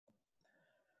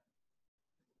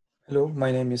Hello,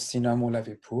 my name is Sina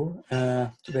Moulavipour.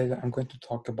 Today I'm going to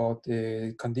talk about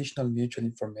the conditional mutual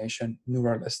information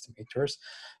neural estimators.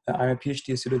 I'm a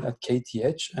PhD student at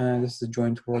KTH, and this is a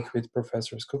joint work with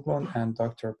Professor Skuklon and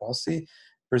Dr. Bassi,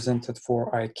 presented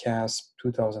for ICASSP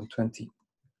 2020.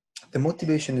 The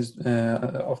motivation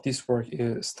of this work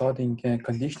is studying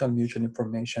conditional mutual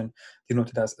information,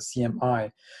 denoted as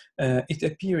CMI. It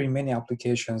appears in many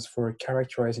applications for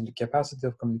characterizing the capacity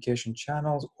of communication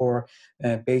channels or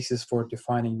basis for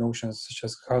defining notions such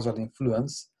as causal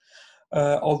influence.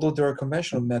 Although there are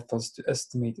conventional methods to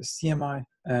estimate a CMI,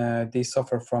 they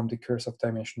suffer from the curse of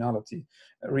dimensionality.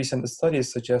 Recent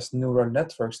studies suggest neural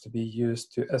networks to be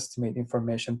used to estimate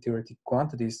information theoretic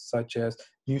quantities such as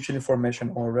mutual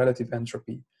information or relative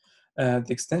entropy. The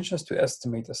extensions to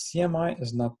estimate a CMI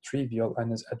is not trivial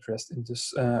and is addressed in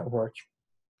this work.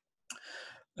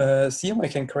 CMI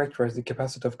can characterize the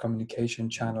capacity of communication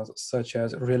channels such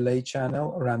as relay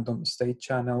channel, random state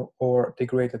channel, or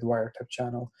degraded wiretap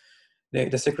channel.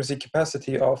 The secrecy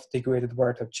capacity of degraded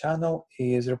wiretap channel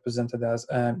is represented as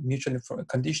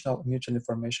conditional mutual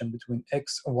information between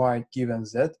X, Y, given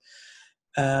Z.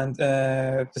 And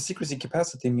the secrecy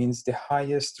capacity means the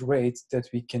highest rate that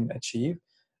we can achieve,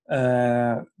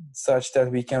 such that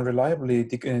we can reliably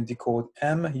decode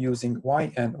M using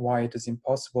YN, why it is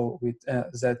impossible with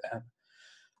ZN.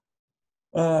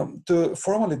 To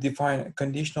formally define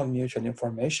conditional mutual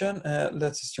information,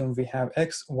 let's assume we have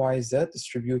X, Y, Z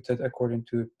distributed according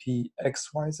to P, X,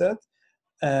 Y, Z.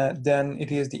 Then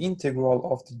it is the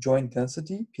integral of the joint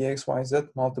density, P, X, Y, Z,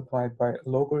 multiplied by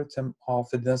logarithm of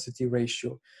the density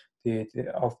ratio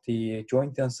of the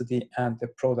joint density and the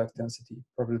product density,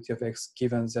 probability of X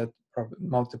given Z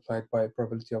multiplied by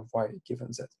probability of Y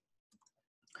given Z.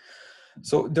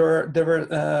 So there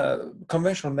were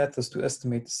conventional methods to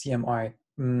estimate CMI,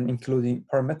 including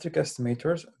parametric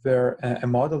estimators, where a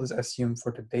model is assumed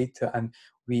for the data and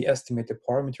we estimate the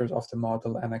parameters of the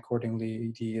model, and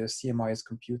accordingly the CMI is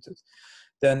computed.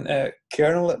 Then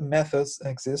kernel methods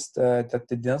exist that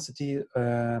the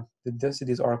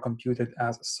densities are computed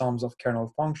as sums of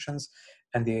kernel functions,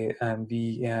 and we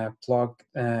plug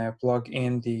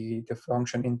in the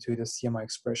function into the CMI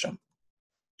expression.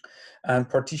 And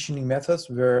partitioning methods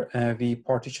where we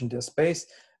partition the space,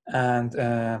 and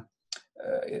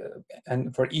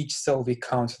for each cell we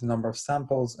count the number of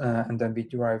samples, and then we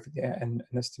derive an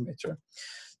estimator.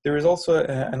 There is also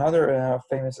another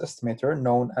famous estimator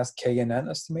known as KNN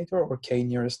estimator, or K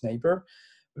nearest neighbor,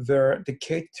 where the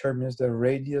K determines the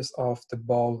radius of the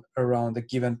ball around a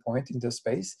given point in the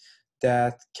space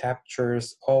that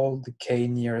captures all the K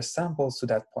nearest samples to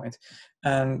that point.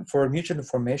 And for mutual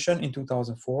information in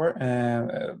 2004,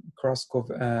 Kraskov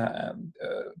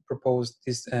proposed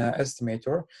this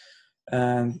estimator,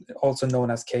 and also known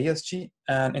as KSG.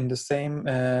 And in the same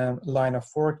line of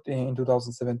work in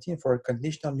 2017 for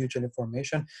conditional mutual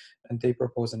information, and they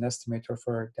proposed an estimator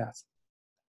for that.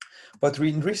 But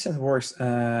in recent works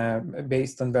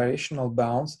based on variational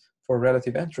bounds for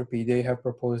relative entropy, they have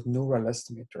proposed neural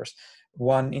estimators.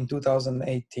 One in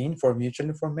 2018 for mutual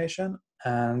information,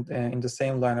 and in the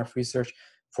same line of research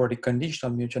for the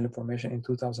conditional mutual information in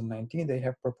 2019, they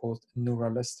have proposed a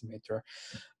neural estimator.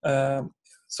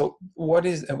 So what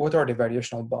are the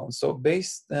variational bounds? So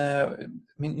these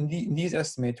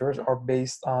estimators are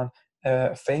based on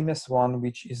a famous one,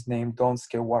 which is named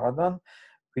Donske-Waradan,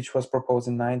 which was proposed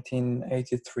in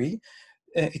 1983.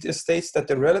 It states that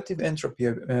the relative entropy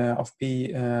of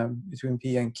P between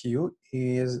P and Q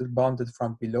is bounded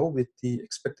from below with the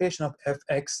expectation of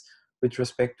Fx with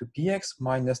respect to Px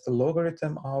minus the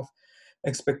logarithm of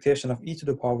expectation of e to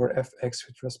the power Fx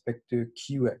with respect to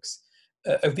Qx.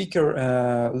 A weaker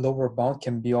lower bound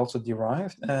can be also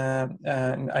derived,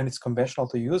 and it's conventional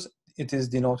to use. It is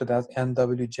denoted as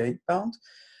NWJ bound.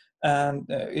 And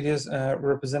it is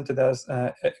represented as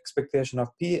expectation of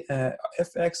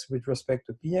Fx with respect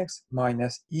to Px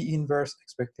minus E inverse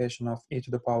expectation of e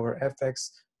to the power Fx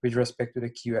with respect to the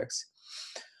Qx.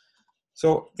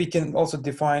 So we can also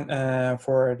define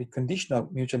for the conditional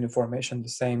mutual information the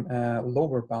same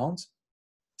lower bounds.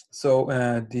 So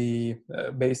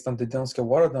based on the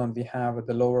Donske-Waradan, we have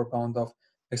the lower bound of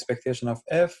expectation of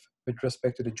F with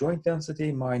respect to the joint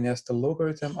density minus the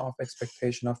logarithm of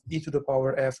expectation of e to the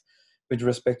power F with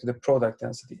respect to the product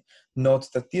density. Note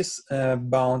that this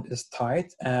bound is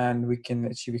tight, and we can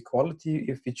achieve equality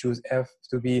if we choose F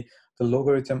to be the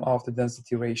logarithm of the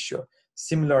density ratio.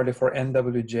 Similarly, for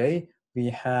NWJ, we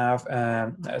have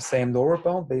a same lower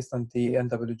bound based on the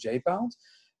NWJ bound,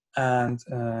 and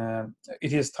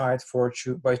it is tight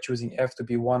by choosing F to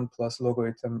be 1 plus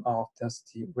logarithm of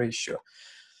density ratio.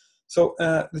 So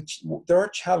there are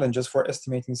challenges for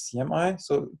estimating CMI.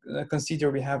 So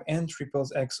consider we have n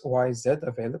triples x, y, z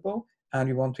available, and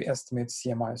we want to estimate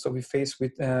CMI. So we face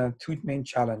with two main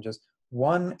challenges.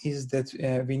 One is that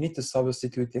we need to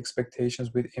substitute the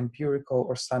expectations with empirical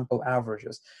or sample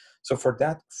averages. So for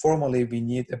that, formally, we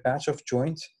need a batch of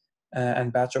joint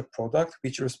and batch of product,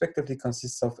 which respectively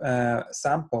consists of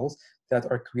samples that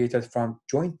are created from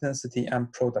joint density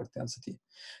and product density.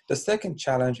 The second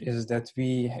challenge is that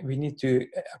we need to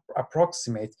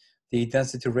approximate the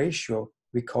density ratio.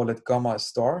 We call it gamma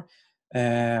star,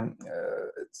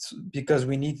 because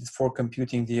we need it for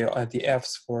computing the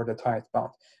Fs for the tight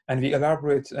bound. And we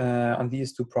elaborate on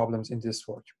these two problems in this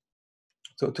work.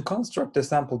 So to construct the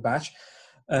sample batch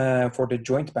for the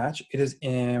joint batch, it is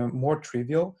more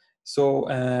trivial. So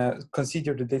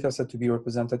consider the data set to be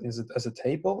represented as a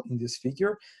table in this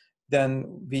figure. Then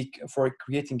for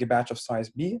creating a batch of size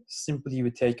B, simply we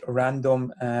take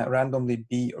randomly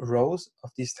B rows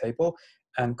of this table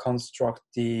and construct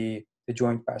the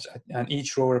joint batch. And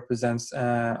each row represents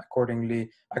according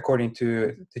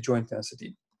to the joint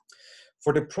density.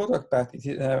 For the product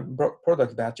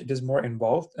batch, it is more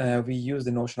involved. We use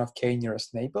the notion of k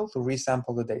nearest neighbor to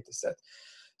resample the data set.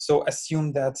 So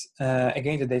assume that,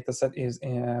 again, the data set is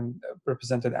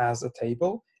represented as a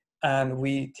table, and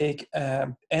we take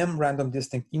m random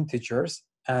distinct integers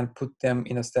and put them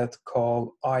in a set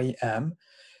called im.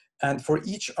 And for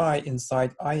each I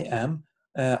inside im,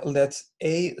 let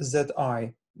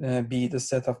AZI be the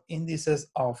set of indices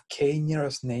of k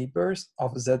nearest neighbors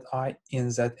of zi in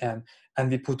Zn. And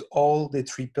we put all the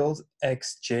triples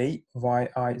xj,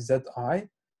 yi, zi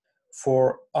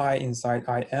for I inside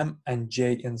im and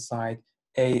j inside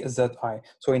AZI.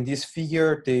 So in this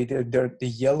figure, the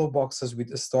yellow boxes with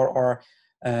the star are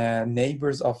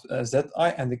neighbors of zi,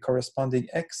 and the corresponding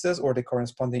x's or the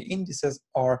corresponding indices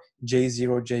are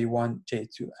j0, j1,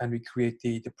 j2, and we create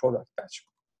the product batch.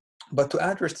 But to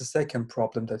address the second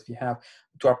problem that we have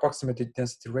to approximate the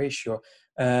density ratio,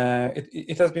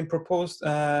 it has been proposed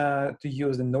to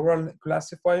use the neural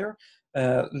classifier.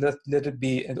 Let it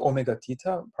be an omega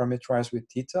theta, parameterized with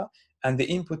theta, and the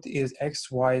input is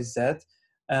x, y, z.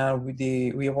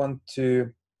 We want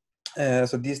to,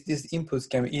 so these inputs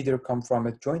can either come from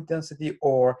a joint density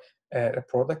or a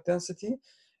product density.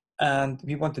 And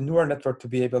we want the neural network to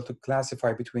be able to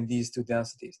classify between these two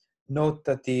densities. Note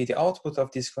that the output of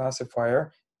this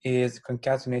classifier is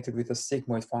concatenated with a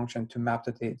sigmoid function to map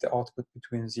the output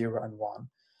between 0 and 1.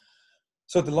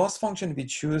 So the last function we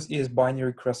choose is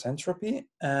binary cross entropy,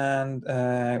 and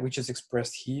which is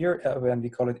expressed here when we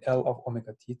call it L of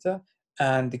omega theta.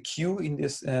 And the Q in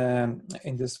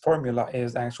this formula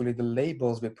is actually the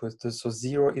labels we put. So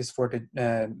 0 is for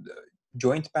the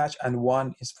joint batch and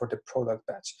 1 is for the product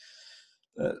batch.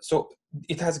 So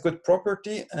it has a good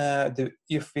property.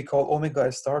 If we call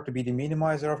omega star to be the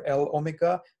minimizer of L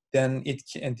omega, then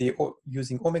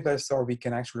using omega star, we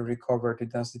can actually recover the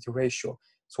density ratio.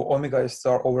 So omega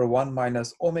star over 1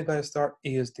 minus omega star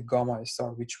is the gamma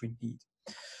star, which we need.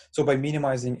 So by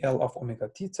minimizing L of omega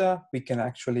theta, we can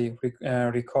actually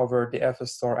recover the F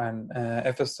star and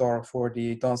F star for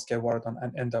the Donskey-Waradon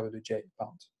and NWJ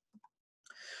bound.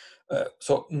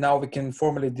 So now we can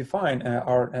formally define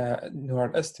our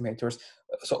neural estimators.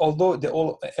 So although the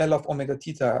L of omega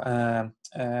theta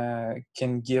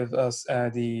can give us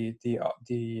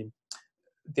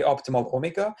the optimal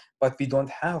omega, but we don't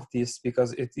have this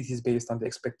because it is based on the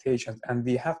expectations, and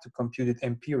we have to compute it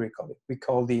empirically. We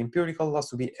call the empirical loss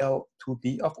to be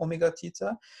L2b of omega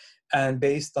theta, and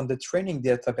based on the training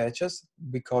data batches,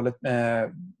 we call it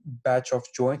batch of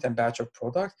joint and batch of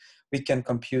product, we can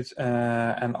compute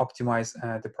and optimize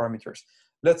the parameters.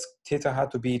 Let's theta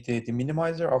hat to be the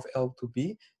minimizer of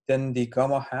L2b, then the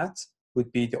gamma hat would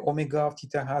be the omega of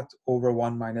theta hat over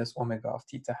 1 minus omega of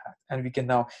theta hat. And we can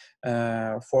now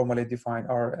formally define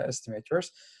our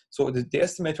estimators. So the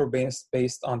estimator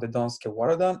based on the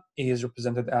Donskey-Waradon is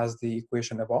represented as the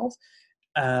equation above.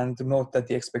 And note that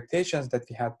the expectations that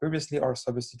we had previously are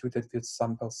substituted with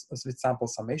sample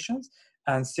summations.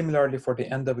 And similarly for the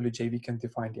NWJ, we can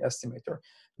define the estimator.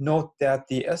 Note that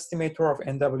the estimator of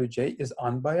NWJ is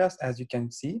unbiased, as you can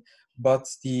see, but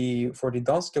for the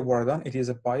Donskey-Waradon, it is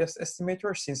a biased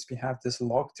estimator since we have this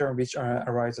log term which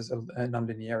arises a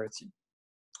nonlinearity.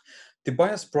 The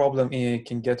bias problem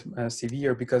can get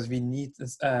severe because we need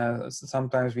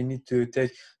sometimes we need to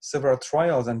take several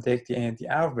trials and take the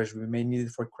average. We may need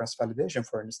it for cross validation,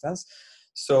 for instance.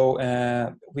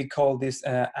 So we call this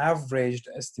averaged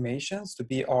estimations to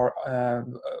be our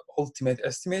ultimate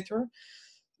estimator.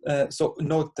 So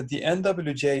note that the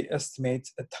NWJ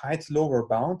estimates a tight lower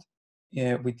bound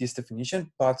with this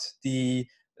definition, but the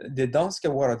The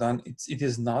downscale Waradon, it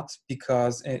is not,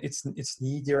 because it's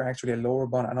neither actually a lower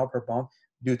bound and upper bound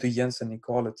due to Jensen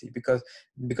inequality, because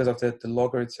of the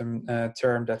logarithm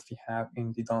term that we have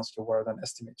in the downscale Waradon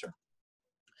estimator.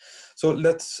 So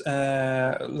let's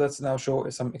now show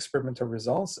some experimental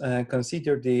results.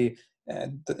 Consider the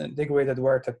degraded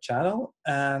wire-type channel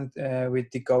and with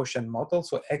the Gaussian model.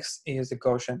 So X is the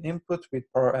Gaussian input with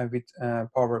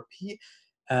power P,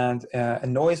 and a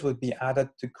noise would be added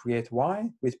to create Y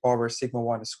with power sigma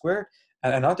 1 squared,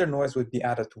 and another noise would be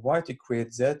added to Y to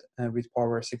create Z with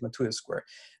power sigma 2 squared.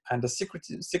 And the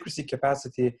secrecy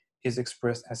capacity is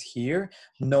expressed as here.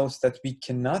 Notes that we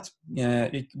cannot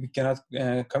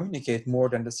communicate more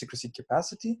than the secrecy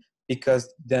capacity,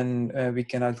 because then we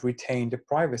cannot retain the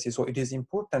privacy. So it is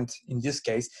important in this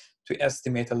case to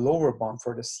estimate a lower bound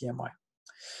for the CMI.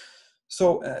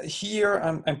 So here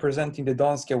I'm presenting the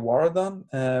downscale Waradon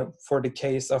for the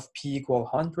case of P equal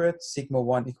 100, sigma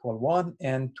 1 equal 1,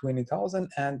 and 20,000,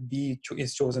 and B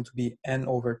is chosen to be N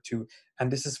over 2.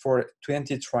 And this is for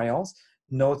 20 trials.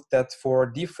 Note that for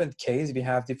different Ks, we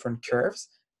have different curves.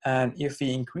 And if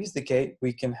we increase the K,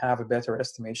 we can have a better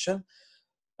estimation.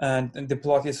 And the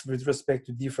plot is with respect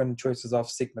to different choices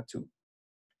of sigma 2.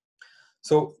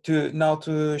 So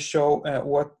to show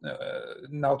to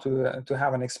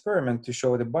have an experiment to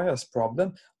show the bias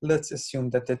problem, let's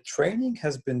assume that the training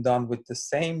has been done with the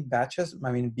same batches.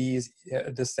 I mean, B is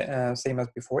the same as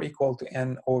before, equal to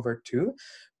N over 2.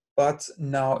 But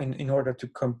now in order to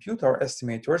compute our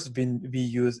estimators, we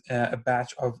use a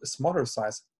batch of smaller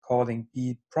size, calling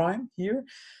B prime here.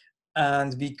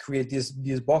 And we create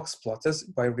these box plotters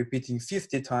by repeating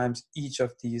 50 times each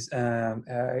of these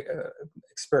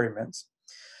experiments.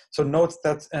 So note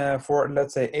that for,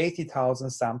 let's say, 80,000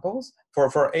 samples,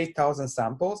 for 8,000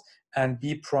 samples, and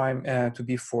B prime to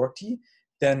be 40,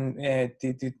 then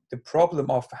the problem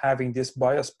of having this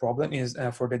bias problem is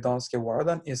for the downscale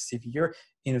Waradon is severe.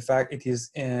 In fact, it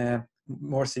is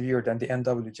more severe than the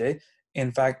NWJ.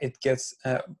 In fact, it gets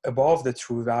above the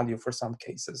true value for some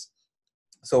cases.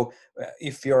 So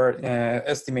if you're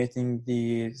estimating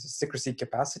the secrecy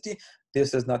capacity,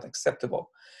 this is not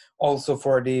acceptable. Also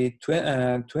for the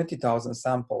 20,000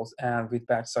 samples and with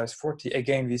batch size 40,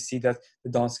 again, we see that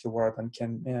the downscale Waradon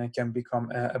can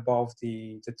become above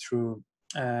the true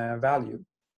value.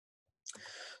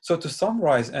 So to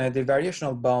summarize, the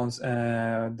variational bounds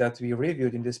that we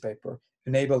reviewed in this paper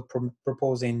enable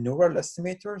proposing neural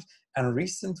estimators, and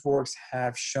recent works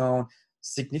have shown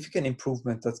significant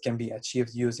improvement that can be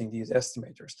achieved using these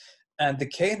estimators. And the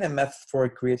KNN method for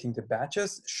creating the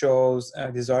batches shows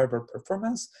desirable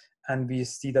performance, and we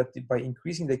see that by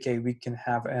increasing the K, we can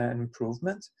have an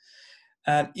improvement.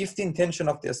 And if the intention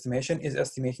of the estimation is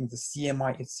estimating the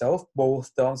CMI itself, both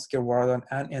downscale Waradon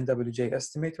and NWJ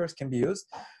estimators can be used.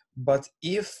 But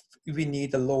if we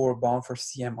need a lower bound for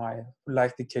CMI,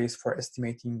 like the case for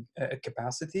estimating a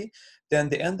capacity, then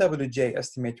the NWJ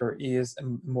estimator is a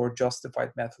more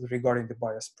justified method regarding the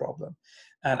bias problem.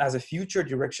 And as a future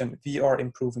direction, we are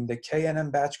improving the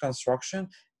KNN batch construction,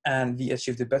 and we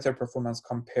achieve the better performance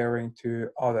comparing to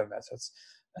other methods.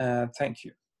 Thank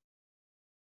you.